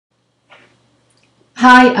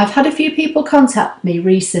Hi, I've had a few people contact me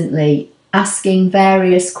recently asking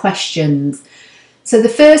various questions. So the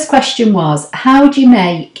first question was, how do you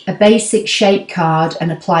make a basic shape card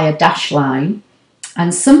and apply a dash line?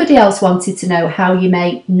 And somebody else wanted to know how you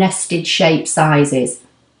make nested shape sizes.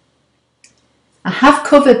 I have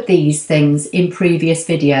covered these things in previous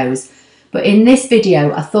videos, but in this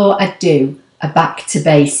video I thought I'd do a back to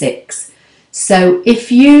basics. So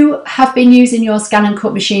if you have been using your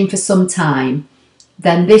ScanNCut machine for some time,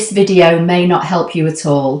 then this video may not help you at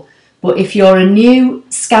all. But if you're a new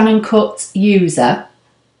ScanNCut user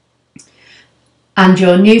and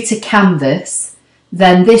you're new to Canvas,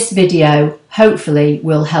 then this video hopefully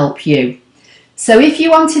will help you. So if you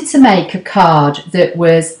wanted to make a card that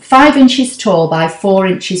was 5 inches tall by 4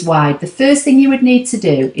 inches wide, the first thing you would need to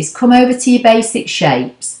do is come over to your basic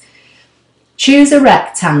shapes, choose a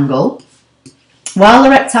rectangle. While the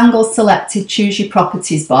rectangle's selected, choose your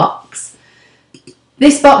properties box.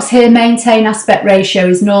 This box here, maintain aspect ratio,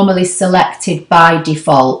 is normally selected by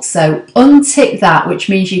default, so untick that, which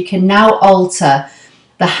means you can now alter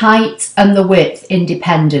the height and the width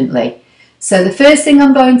independently. So the first thing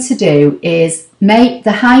I'm going to do is make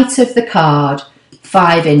the height of the card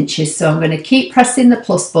 5 inches. So I'm going to keep pressing the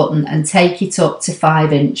plus button and take it up to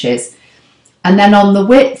 5 inches. And then on the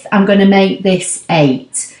width, I'm going to make this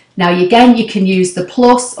 8. Now again, you can use the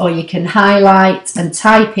plus or you can highlight and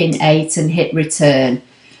type in 8 and hit return.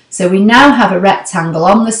 So we now have a rectangle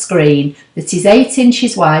on the screen that is 8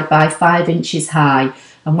 inches wide by 5 inches high.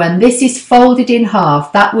 And when this is folded in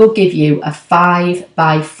half, that will give you a 5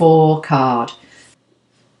 by 4 card.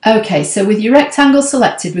 Okay, so with your rectangle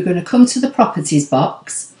selected, we're going to come to the properties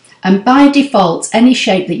box. And by default, any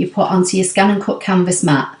shape that you put onto your ScanNCut canvas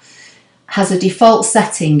mat has a default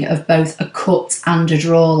setting of both a cut and a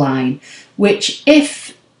draw line, which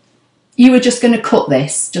if you were just going to cut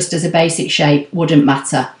this just as a basic shape wouldn't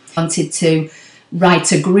matter. If you wanted to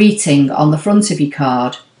write a greeting on the front of your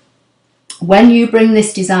card, when you bring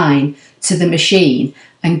this design to the machine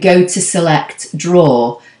and go to select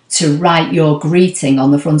draw to write your greeting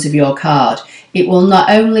on the front of your card, it will not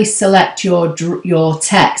only select your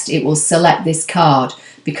text, it will select this card,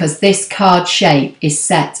 because this card shape is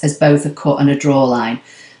set as both a cut and a draw line.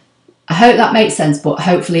 I hope that makes sense, but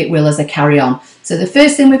hopefully it will as I carry on. So the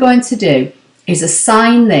first thing we're going to do is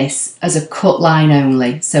assign this as a cut line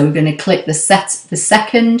only. So we're going to click the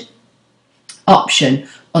second option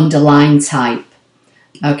under line type.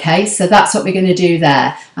 Okay, so that's what we're going to do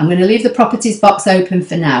there. I'm going to leave the properties box open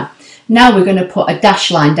for now. Now we're going to put a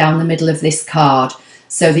dash line down the middle of this card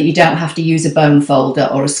so that you don't have to use a bone folder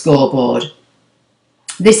or a scoreboard.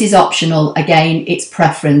 This is optional, again, it's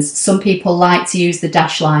preference. Some people like to use the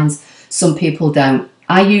dash lines, some people don't.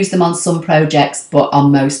 I use them on some projects, but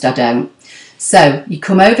on most I don't. So you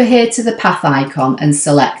come over here to the path icon and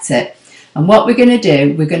select it. And what we're going to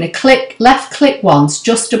do, we're going to left click once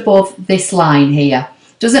just above this line here.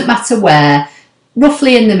 Doesn't matter where,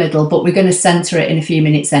 roughly in the middle, but we're going to center it in a few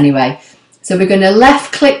minutes anyway. So we're going to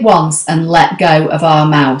left click once and let go of our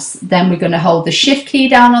mouse. Then we're going to hold the shift key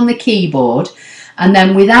down on the keyboard. And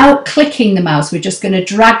then without clicking the mouse, we're just going to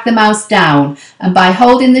drag the mouse down. And by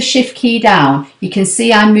holding the shift key down, you can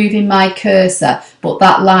see I'm moving my cursor, but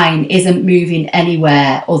that line isn't moving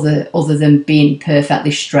anywhere other than being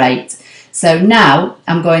perfectly straight. So now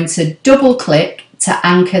I'm going to double click to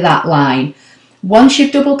anchor that line. Once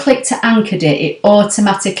you've double clicked to anchored it, it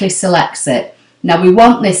automatically selects it. Now we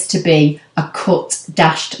want this to be a cut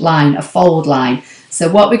dashed line, a fold line. So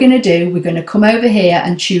what we're going to do, we're going to come over here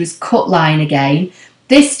and choose cut line again.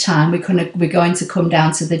 This time we're going to come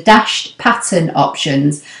down to the dashed pattern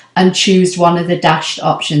options and choose one of the dashed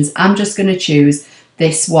options. I'm just going to choose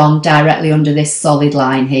this one directly under this solid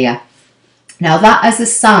line here. Now that has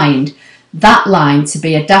assigned that line to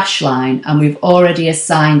be a dash line, and we've already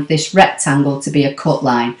assigned this rectangle to be a cut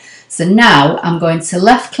line. So now I'm going to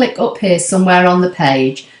left click up here somewhere on the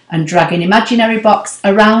page and drag an imaginary box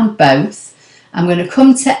around both. I'm going to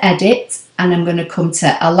come to edit and I'm going to come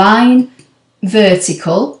to align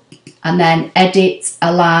vertical and then edit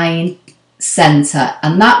align center,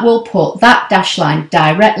 and that will put that dash line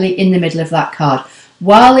directly in the middle of that card.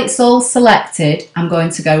 While it's all selected, I'm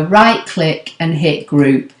going to go right click and hit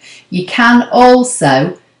group. You can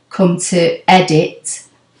also come to edit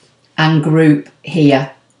and group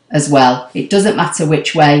here as well. It doesn't matter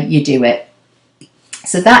which way you do it.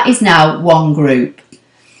 So that is now one group.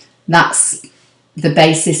 That's the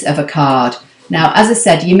basis of a card. Now, as I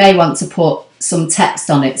said, you may want to put some text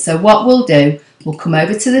on it. So what we'll do, we'll come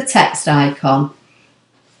over to the text icon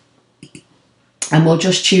and we'll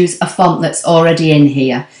just choose a font that's already in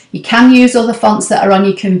here. You can use other fonts that are on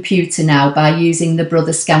your computer now by using the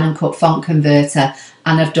Brother ScanNCut font converter,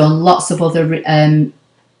 and I've done lots of other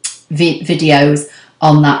videos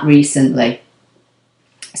on that recently.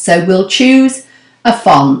 So we'll choose a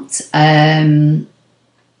font. I'll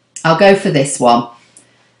go for this one,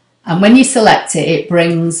 and when you select it, it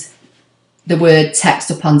brings the word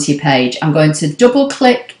text up onto your page. I'm going to double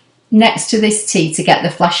click next to this T to get the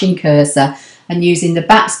flashing cursor, and using the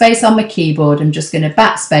backspace on my keyboard, I'm just going to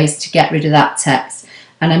backspace to get rid of that text,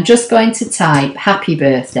 and I'm just going to type happy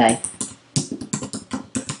birthday,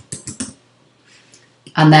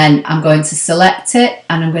 and then I'm going to select it,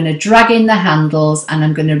 and I'm going to drag in the handles, and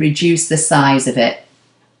I'm going to reduce the size of it.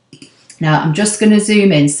 Now I'm just going to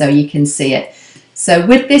zoom in so you can see it. So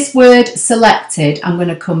with this word selected, I'm going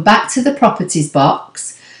to come back to the properties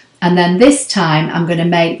box, and then this time I'm going to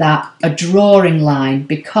make that a drawing line,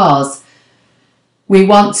 because we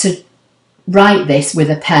want to write this with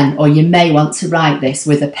a pen, or you may want to write this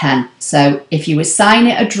with a pen. So if you assign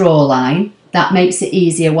it a draw line, that makes it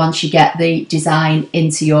easier once you get the design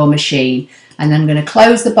into your machine. And I'm going to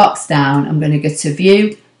close the box down. I'm going to go to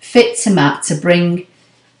view, fit to map to bring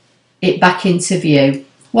it back into view.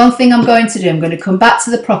 One thing I'm going to do, I'm going to come back to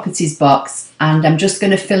the properties box, and I'm just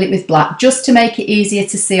going to fill it with black just to make it easier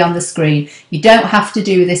to see on the screen. You don't have to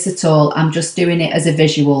do this at all. I'm just doing it as a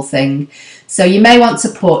visual thing. So you may want to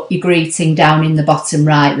put your greeting down in the bottom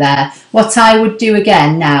right there. What I would do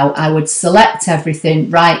again now, I would select everything,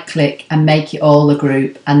 right click and make it all a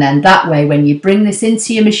group. And then that way, when you bring this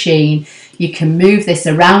into your machine, you can move this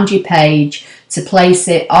around your page to place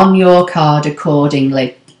it on your card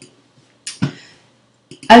accordingly.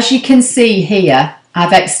 As you can see here,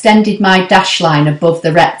 I've extended my dash line above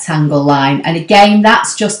the rectangle line, and again,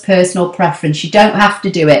 that's just personal preference. You don't have to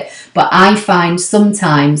do it, but I find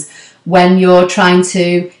sometimes when you're trying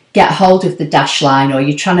to get hold of the dash line, or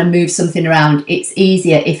you're trying to move something around, it's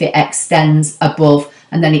easier if it extends above,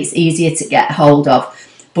 and then it's easier to get hold of.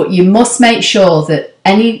 But you must make sure that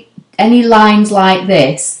any lines like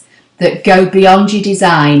this that go beyond your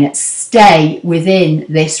design stay within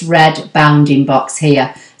this red bounding box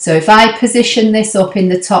here. So if I position this up in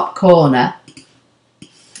the top corner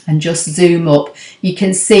and just zoom up, you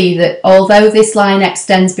can see that although this line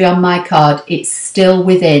extends beyond my card, it's still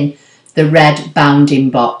within the red bounding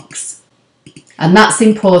box. And that's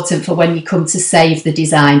important for when you come to save the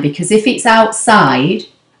design, because if it's outside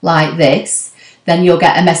like this, then you'll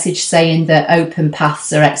get a message saying that open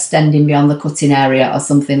paths are extending beyond the cutting area or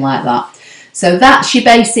something like that. So that's your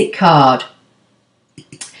basic card.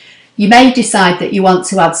 You may decide that you want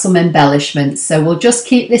to add some embellishments, so we'll just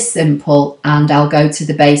keep this simple, and I'll go to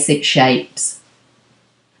the basic shapes.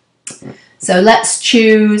 So let's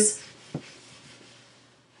choose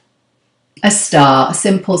a star, a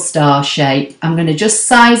simple star shape. I'm going to just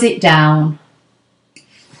size it down,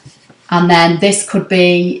 and then this could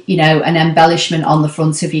be, you know, an embellishment on the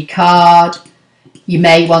front of your card. You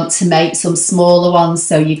may want to make some smaller ones,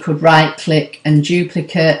 so you could right click and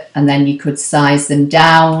duplicate, and then you could size them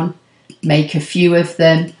down, make a few of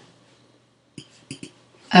them.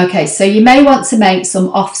 Okay, so you may want to make some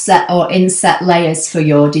offset or inset layers for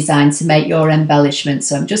your design to make your embellishment.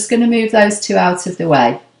 So I'm just going to move those two out of the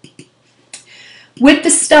way. With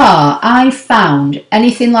the star, I found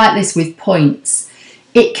anything like this with points,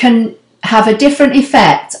 it can have a different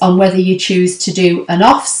effect on whether you choose to do an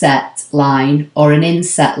offset line or an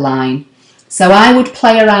inset line. So I would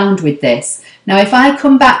play around with this. Now if I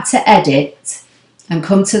come back to edit and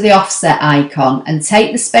come to the offset icon and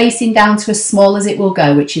take the spacing down to as small as it will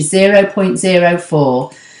go, which is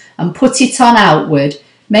 0.04, and put it on outward,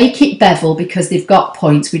 make it bevel because they've got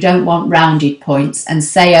points, we don't want rounded points, and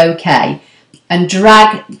say OK, and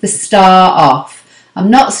drag the star off. I'm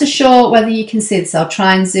not so sure whether you can see this, I'll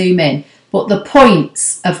try and zoom in, but the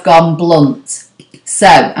points have gone blunt. So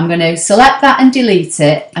I'm going to select that and delete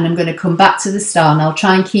it, and I'm going to come back to the star, and I'll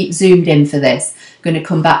try and keep zoomed in for this. I'm going to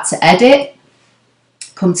come back to edit,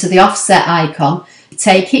 come to the offset icon,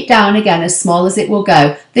 take it down again as small as it will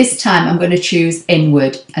go. This time I'm going to choose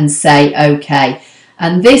inward and say OK.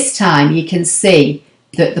 And this time you can see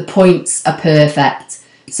that the points are perfect.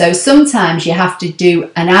 So sometimes you have to do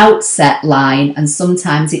an outset line, and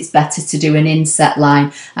sometimes it's better to do an inset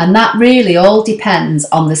line. And that really all depends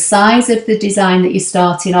on the size of the design that you're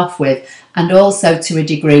starting off with, and also to a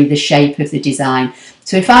degree the shape of the design.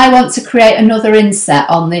 So if I want to create another inset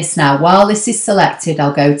on this now, while this is selected,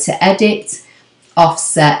 I'll go to edit,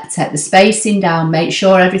 offset, take the spacing down, make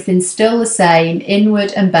sure everything's still the same,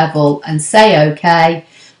 inward and bevel, and say OK.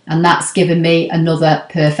 And that's given me another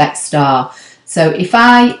perfect star. So if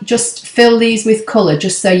I just fill these with colour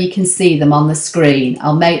just so you can see them on the screen,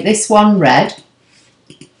 I'll make this one red.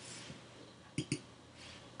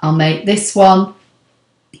 I'll make this one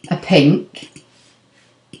a pink.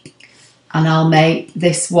 And I'll make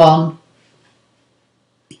this one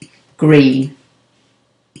green.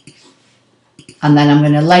 And then I'm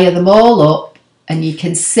going to layer them all up, and you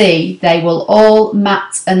can see they will all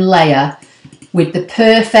mat and layer with the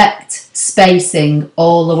perfect spacing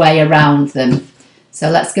all the way around them. So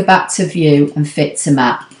let's go back to view and fit to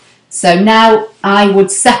mat. So now I would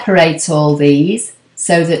separate all these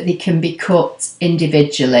so that they can be cut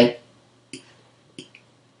individually.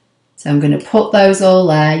 So I'm going to put those all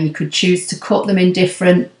there. You could choose to cut them in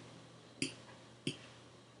different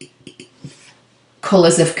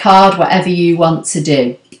colours of card, whatever you want to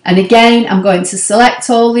do. And again, I'm going to select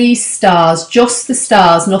all these stars, just the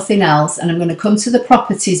stars, nothing else, and I'm going to come to the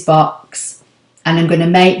properties box and I'm going to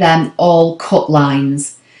make them all cut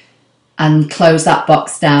lines and close that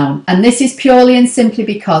box down. And this is purely and simply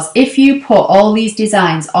because if you put all these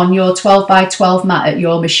designs on your 12 by 12 mat at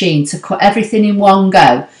your machine to cut everything in one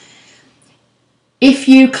go, if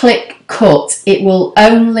you click cut, it will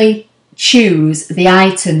only choose the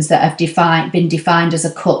items that have been defined as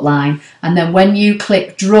a cut line, and then when you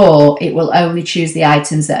click draw, it will only choose the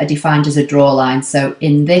items that are defined as a draw line. So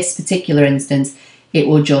in this particular instance, it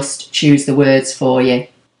will just choose the words for you.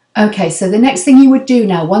 Okay, so the next thing you would do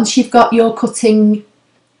now, once you've got your cutting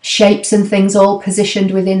shapes and things all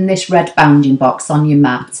positioned within this red bounding box on your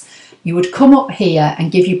mat, you would come up here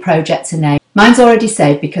and give your project a name. Mine's already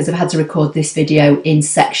saved because I've had to record this video in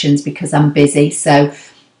sections because I'm busy. So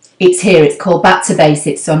it's here, it's called Back to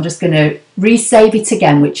Basics. So I'm just going to resave it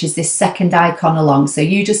again, which is this second icon along. So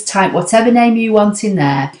you just type whatever name you want in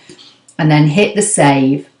there and then hit the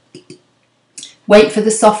save. Wait for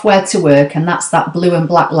the software to work, and that's that blue and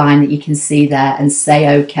black line that you can see there, and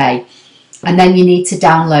say OK. And then you need to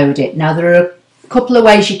download it. Now there are a couple of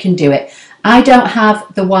ways you can do it. I don't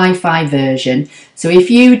have the Wi-Fi version, so if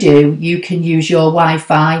you do, you can use your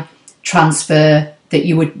Wi-Fi transfer that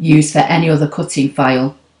you would use for any other cutting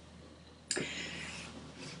file.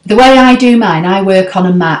 The way I do mine, I work on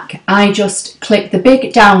a Mac. I just click the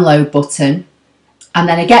big download button, and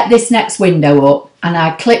then I get this next window up, and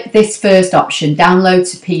I click this first option, download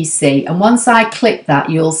to PC, and once I click that,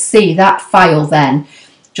 you'll see that file then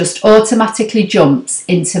just automatically jumps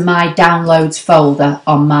into my downloads folder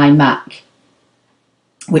on my Mac,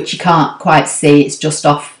 which you can't quite see, it's just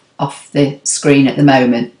off the screen at the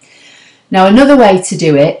moment. Now another way to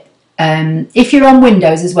do it, if you're on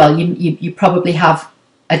Windows as well, you probably have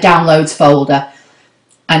a downloads folder,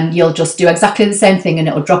 and you'll just do exactly the same thing and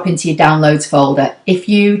it'll drop into your downloads folder. If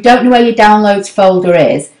you don't know where your downloads folder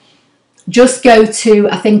is, just go to,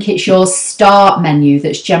 I think it's your start menu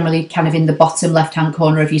that's generally kind of in the bottom left hand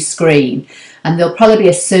corner of your screen, and there'll probably be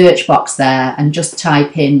a search box there, and just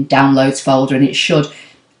type in downloads folder and it should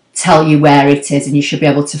tell you where it is, and you should be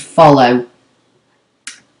able to follow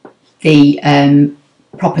the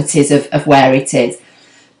properties of where it is.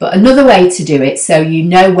 But another way to do it, so you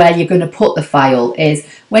know where you're going to put the file, is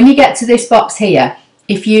when you get to this box here,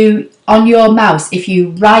 if you, on your mouse, if you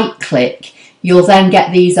right click, you'll then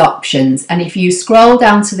get these options, and if you scroll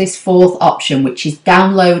down to this fourth option, which is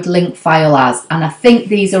download link file as, and I think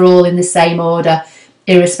these are all in the same order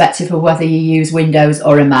irrespective of whether you use Windows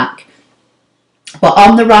or a Mac, but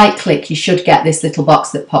on the right click you should get this little box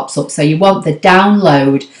that pops up. So you want the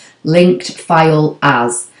download linked file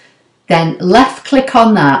as, then left click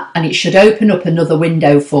on that and it should open up another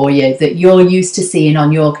window for you that you're used to seeing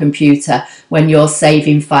on your computer when you're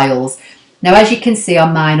saving files. Now as you can see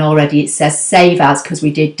on mine already, it says save as because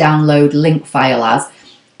we did download link file as.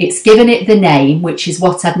 It's given it the name, which is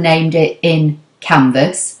what I've named it in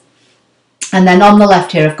Canvas, and then on the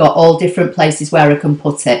left here I've got all different places where I can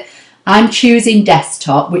put it. I'm choosing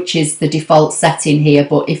desktop, which is the default setting here,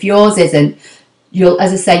 but if yours isn't,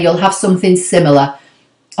 as I say, you'll have something similar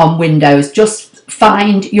on Windows. Just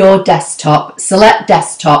find your desktop, select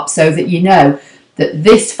desktop, so that you know that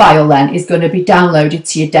this file then is going to be downloaded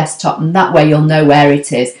to your desktop, and that way you'll know where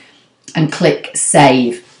it is, and click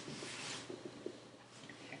save.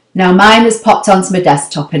 Now mine has popped onto my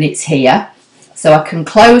desktop and it's here, so I can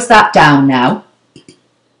close that down now.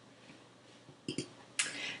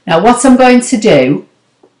 Now what I'm going to do,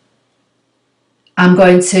 I'm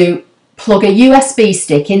going to plug a USB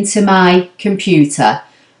stick into my computer,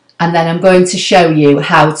 and then I'm going to show you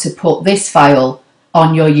how to put this file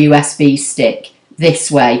on your USB stick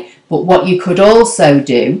this way. But what you could also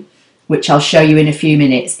do, which I'll show you in a few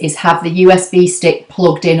minutes, is have the USB stick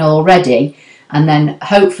plugged in already, and then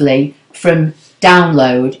hopefully from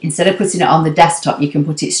download, instead of putting it on the desktop, you can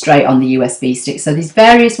put it straight on the USB stick. So there's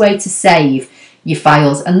various ways to save your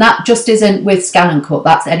files, and that just isn't with ScanNCut,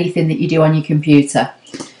 that's anything that you do on your computer.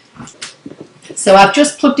 So I've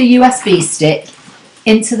just plugged a USB stick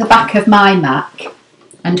into the back of my Mac,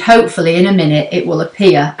 and hopefully in a minute it will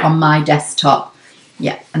appear on my desktop.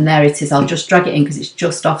 Yeah, and there it is. I'll just drag it in because it's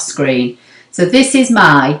just off screen. So this is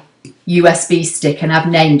my USB stick, and I've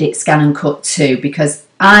named it ScanNCut 2 because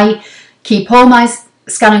I keep all my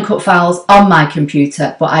ScanNCut files on my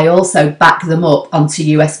computer, but I also back them up onto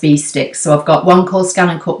USB sticks. So I've got one called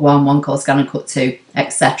ScanNCut 1, one called ScanNCut 2,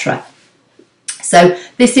 etc. So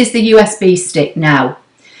this is the USB stick now.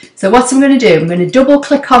 So what I'm going to do, I'm going to double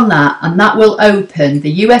click on that, and that will open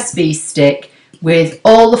the USB stick with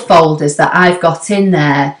all the folders that I've got in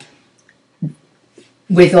there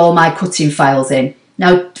with all my cutting files in.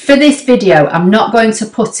 Now for this video, I'm not going to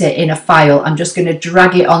put it in a file, I'm just going to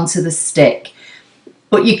drag it onto the stick.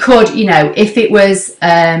 But you could, you know, if it was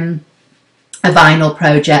a vinyl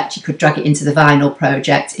project, you could drag it into the vinyl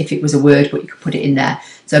project. If it was a Word book, you could put it in there.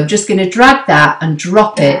 So I'm just going to drag that and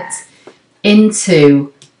drop it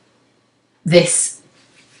into this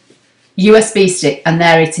USB stick, and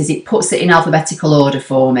there it is. It puts it in alphabetical order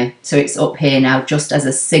for me. So it's up here now just as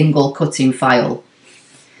a single cutting file.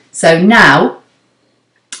 So now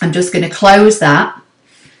I'm just going to close that.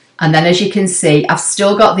 And then as you can see, I've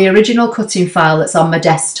still got the original cutting file that's on my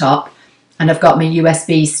desktop, and I've got my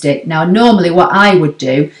USB stick. Now normally what I would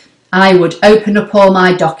do, I would open up all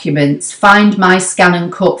my documents, find my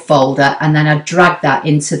ScanNCut folder, and then I'd drag that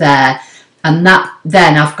into there. And that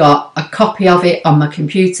then I've got a copy of it on my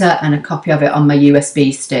computer and a copy of it on my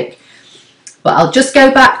USB stick. But I'll just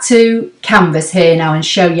go back to Canvas here now and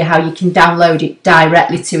show you how you can download it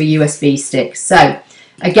directly to a USB stick. So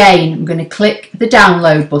again, I'm going to click the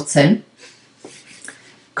download button,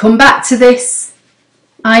 come back to this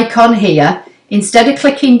icon here. Instead of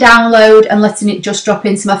clicking download and letting it just drop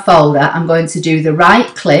into my folder, I'm going to do the right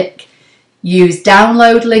click, use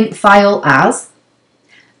download link file as,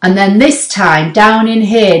 and then this time down in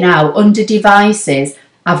here now under devices,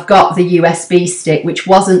 I've got the USB stick, which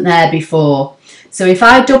wasn't there before. So if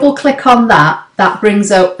I double click on that, that brings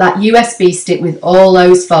up that USB stick with all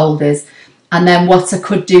those folders. And then what I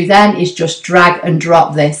could do then is just drag and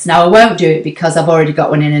drop this. Now I won't do it because I've already got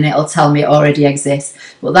one in and it'll tell me it already exists.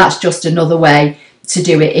 But that's just another way to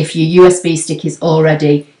do it if your USB stick is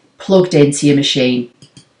already plugged into your machine.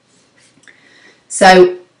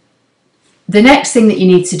 So the next thing that you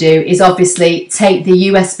need to do is obviously take the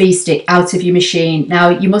USB stick out of your machine. Now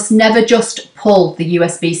you must never just pull the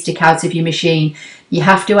USB stick out of your machine. You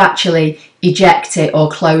have to actually eject it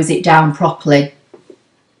or close it down properly.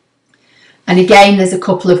 And again, there's a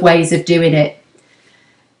couple of ways of doing it.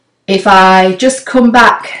 If I just come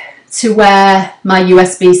back to where my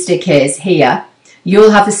USB stick is here,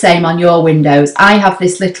 you'll have the same on your Windows. I have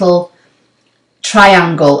this little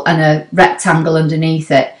triangle and a rectangle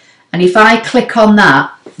underneath it. And if I click on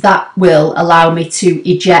that, that will allow me to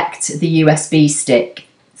eject the USB stick.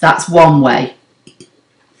 That's one way.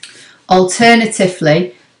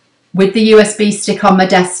 Alternatively, with the USB stick on my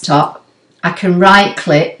desktop, I can right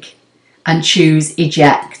click and choose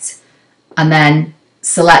eject, and then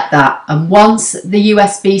select that. And once the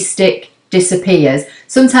USB stick disappears,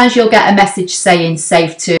 sometimes you'll get a message saying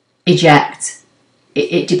safe to eject.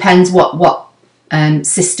 It depends what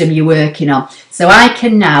system you're working on. So I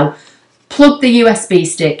can now plug the USB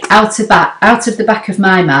stick out of the back of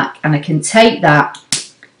my Mac, and I can take that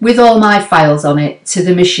with all my files on it to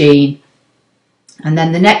the machine. And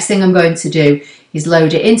then the next thing I'm going to do is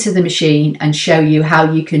load it into the machine and show you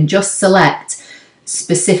how you can just select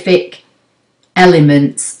specific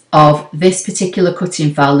elements of this particular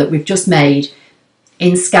cutting file that we've just made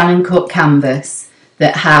in ScanNCut Canvas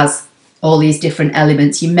that has all these different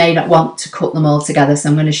elements. You may not want to cut them all together, so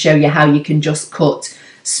I'm going to show you how you can just cut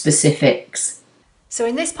specifics. So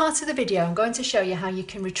in this part of the video, I'm going to show you how you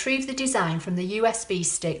can retrieve the design from the USB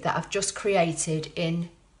stick that I've just created in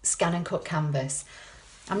ScanNCut Canvas.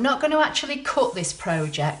 I'm not going to actually cut this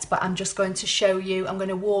project, but I'm just going to show you, I'm going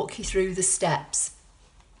to walk you through the steps.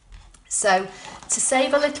 So to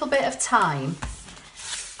save a little bit of time,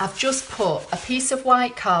 I've just put a piece of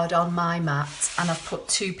white card on my mat, and I've put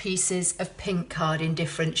two pieces of pink card in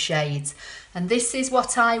different shades. And this is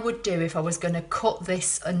what I would do if I was going to cut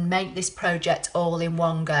this and make this project all in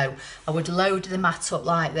one go. I would load the mat up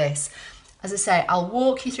like this. As I say, I'll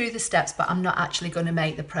walk you through the steps, but I'm not actually going to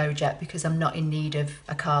make the project because I'm not in need of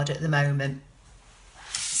a card at the moment.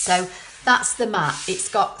 So that's the mat. It's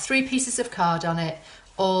got 3 pieces of card on it,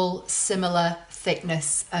 all similar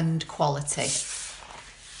thickness and quality.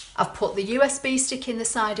 I've put the USB stick in the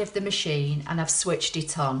side of the machine and I've switched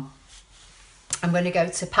it on. I'm going to go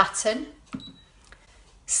to pattern,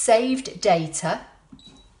 saved data,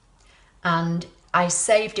 and I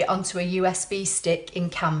saved it onto a USB stick in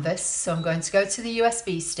Canvas. So I'm going to go to the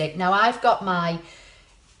USB stick. Now I've got my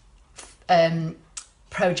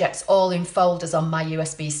projects all in folders on my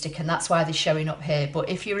USB stick, and that's why they're showing up here. But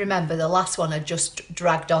if you remember, the last one I just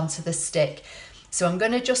dragged onto the stick. So I'm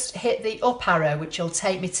going to just hit the up arrow, which will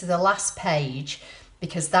take me to the last page,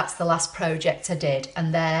 because that's the last project I did.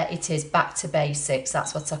 And there it is, back to basics.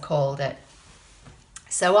 That's what I called it.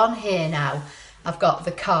 So on here now, I've got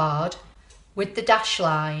the card with the dash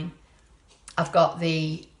line. I've got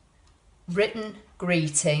the written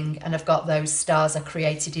greeting, and I've got those stars I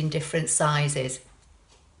created in different sizes.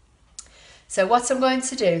 So what I'm going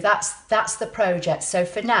to do, that's the project. So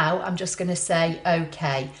for now, I'm just going to say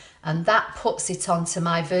OK, and that puts it onto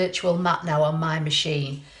my virtual mat now on my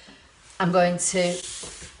machine. I'm going to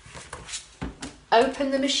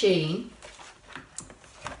open the machine,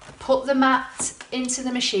 put the mat into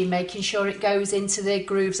the machine, making sure it goes into the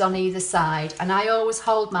grooves on either side, and I always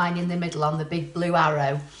hold mine in the middle on the big blue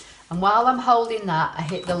arrow. And while I'm holding that, I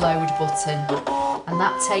hit the load button, and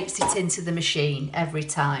that takes it into the machine every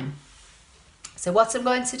time. So what I'm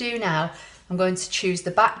going to do now, I'm going to choose the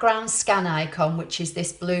background scan icon, which is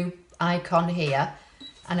this blue icon here,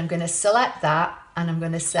 and I'm going to select that, and I'm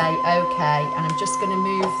going to say OK, and I'm just going to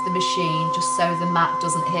move the machine just so the mat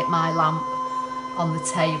doesn't hit my lamp on the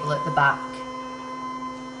table at the back.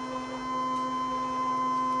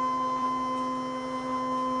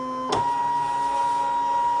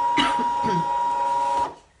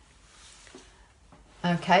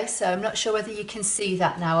 Okay, so I'm not sure whether you can see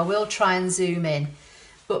that now. I will try and zoom in.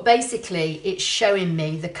 But basically, it's showing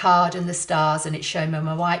me the card and the stars, and it's showing me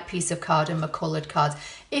my white piece of card and my coloured cards.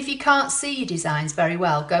 If you can't see your designs very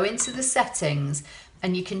well, go into the settings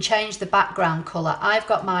and you can change the background colour. I've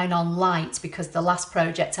got mine on light because the last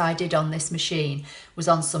project I did on this machine was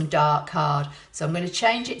on some dark card. So I'm going to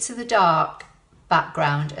change it to the dark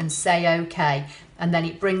background and say OK. And then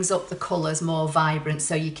it brings up the colours more vibrant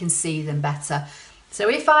so you can see them better. So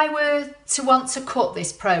if I were to want to cut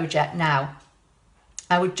this project now,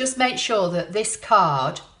 I would just make sure that this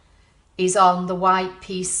card is on the white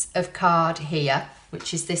piece of card here,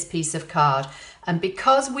 which is this piece of card. And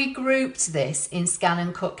because we grouped this in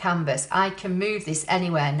ScanNCut Canvas, I can move this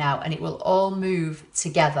anywhere now and it will all move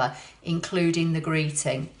together, including the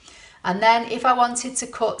greeting. And then if I wanted to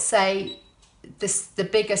cut, say, the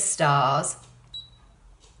bigger stars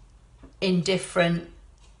in different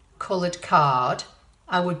coloured card,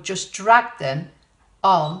 I would just drag them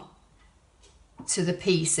on to the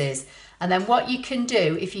pieces. And then what you can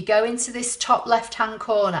do, if you go into this top left hand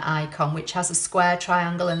corner icon, which has a square,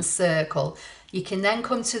 triangle and circle, you can then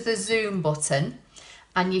come to the zoom button,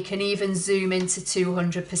 and you can even zoom into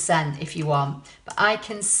 200% if you want. But I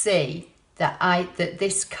can see that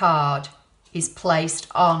this card is placed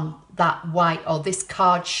on that white, or this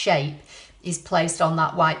card shape is placed on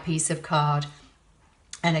that white piece of card.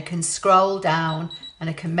 And I can scroll down and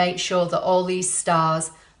I can make sure that all these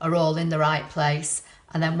stars are all in the right place.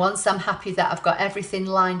 And then once I'm happy that I've got everything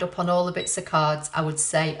lined up on all the bits of cards, I would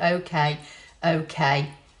say OK, OK,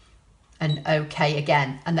 and OK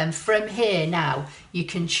again. And then from here now, you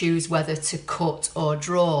can choose whether to cut or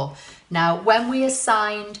draw. Now, when we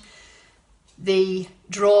assigned the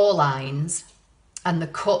draw lines and the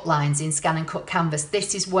cut lines in ScanNCut Canvas,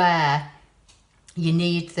 this is where you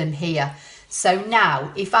need them here. So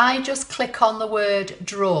now, if I just click on the word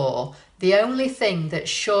draw, the only thing that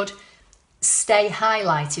should stay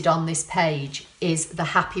highlighted on this page is the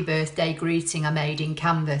happy birthday greeting I made in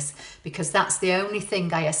Canvas, because that's the only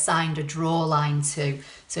thing I assigned a draw line to.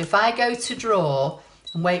 So if I go to draw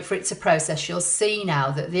and wait for it to process, you'll see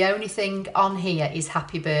now that the only thing on here is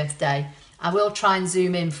happy birthday. I will try and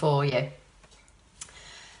zoom in for you.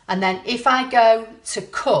 And then if I go to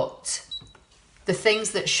cut, the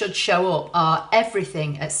things that should show up are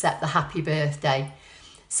everything except the happy birthday.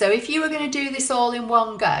 So if you were going to do this all in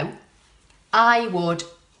one go, I would,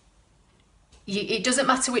 it doesn't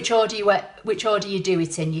matter which order you do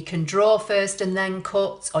it in. You can draw first and then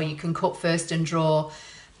cut, or you can cut first and draw.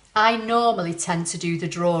 I normally tend to do the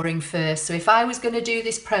drawing first. So if I was going to do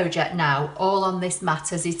this project now, all on this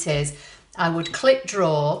mat as it is, I would click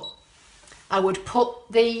draw, I would put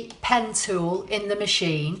the pen tool in the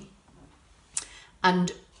machine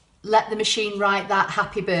and let the machine write that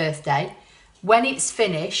happy birthday. When it's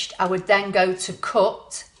finished, I would then go to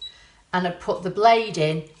cut, and I'd put the blade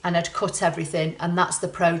in and I'd cut everything, and that's the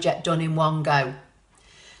project done in one go.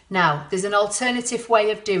 Now, there's an alternative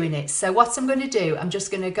way of doing it. So what I'm going to do, I'm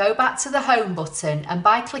just going to go back to the home button, and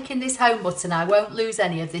by clicking this home button, I won't lose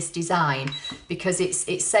any of this design because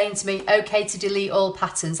it's saying to me, okay, to delete all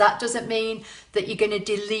patterns. That doesn't mean that you're going to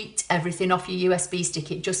delete everything off your USB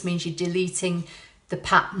stick. It just means you're deleting the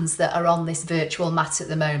patterns that are on this virtual mat at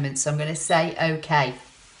the moment. So I'm going to say okay.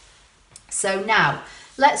 So now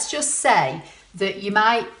let's just say that you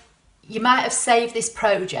might have saved this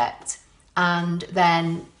project, and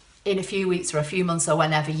then in a few weeks or a few months or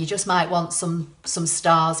whenever, you just might want some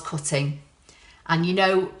stars cutting, and you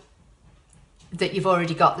know that you've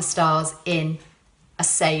already got the stars in a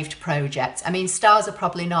saved project. I mean, stars are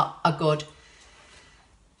probably not a good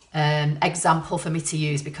example for me to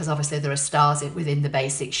use because obviously there are stars within the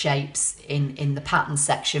basic shapes in the pattern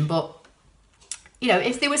section, but you know,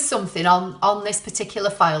 if there was something on this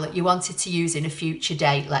particular file that you wanted to use in a future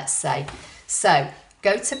date, let's say, so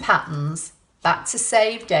go to patterns, back to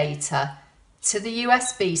save data, to the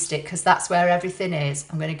USB stick, because that's where everything is.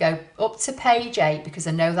 I'm going to go up to page 8 because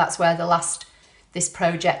I know that's where this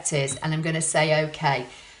project is, and I'm going to say okay.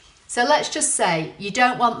 So let's just say you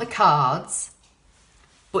don't want the cards,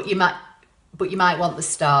 but you might want the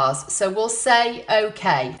stars. So we'll say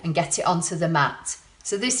okay and get it onto the mat.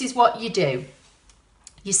 So this is what you do.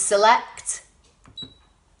 You select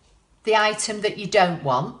the item that you don't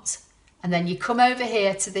want, and then you come over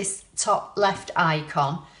here to this top left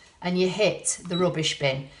icon and you hit the rubbish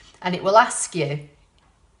bin, and it will ask you,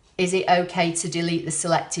 is it okay to delete the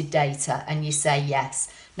selected data? And you say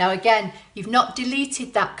yes. Now again, you've not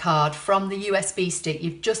deleted that card from the USB stick,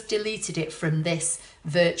 you've just deleted it from this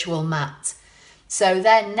virtual mat. So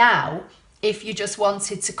then now, if you just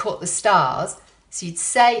wanted to cut the stars, so you'd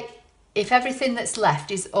say, if everything that's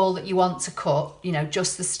left is all that you want to cut, you know,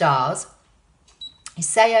 just the stars, you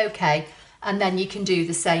say okay, and then you can do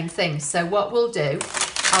the same thing. So what we'll do,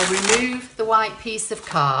 I'll remove the white piece of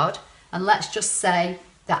card, and let's just say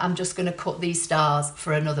that I'm just going to cut these stars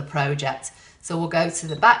for another project. So we'll go to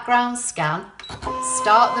the background scan,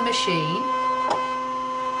 start the machine,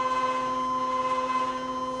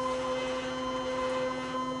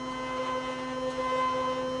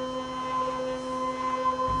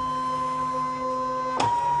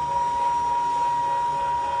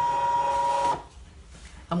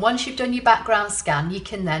 and once you've done your background scan, you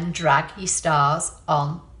can then drag your stars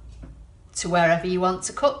on to wherever you want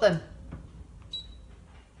to cut them.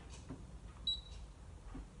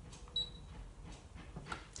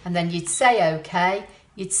 And then you'd say okay,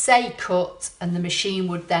 you'd say cut, and the machine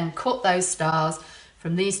would then cut those stars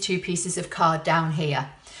from these two pieces of card down here.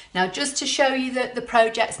 Now, just to show you that the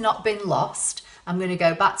project's not been lost, I'm going to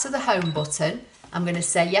go back to the home button. I'm going to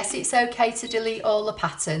say yes, it's okay to delete all the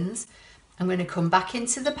patterns. I'm going to come back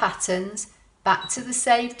into the patterns, back to the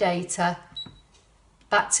save data,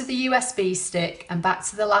 back to the USB stick, and back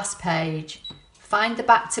to the last page. Find the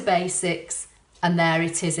back to basics, and there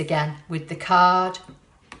it is again with the card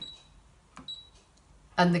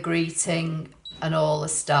and the greeting and all the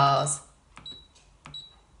stars.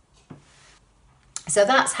 So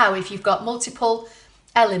that's how, if you've got multiple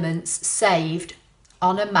elements saved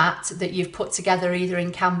on a mat that you've put together either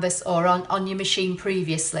in Canvas or on your machine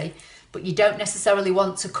previously, but you don't necessarily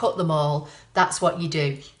want to cut them all, that's what you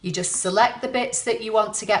do. You just select the bits that you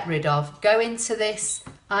want to get rid of, go into this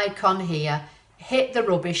icon here, hit the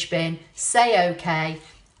rubbish bin, say okay,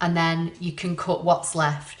 and then you can cut what's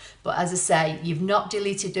left. But as I say, you've not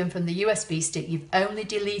deleted them from the USB stick, you've only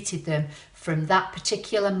deleted them from that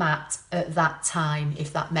particular mat at that time,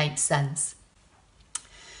 if that makes sense.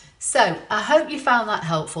 So I hope you found that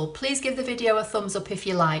helpful. Please give the video a thumbs up if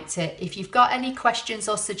you liked it. If you've got any questions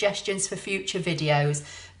or suggestions for future videos,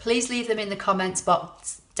 please leave them in the comments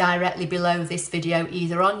box directly below this video,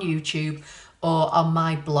 either on YouTube or on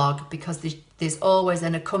my blog, because there's always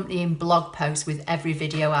an accompanying blog post with every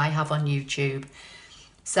video I have on YouTube.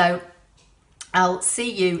 So I'll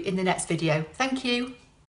see you in the next video. Thank you.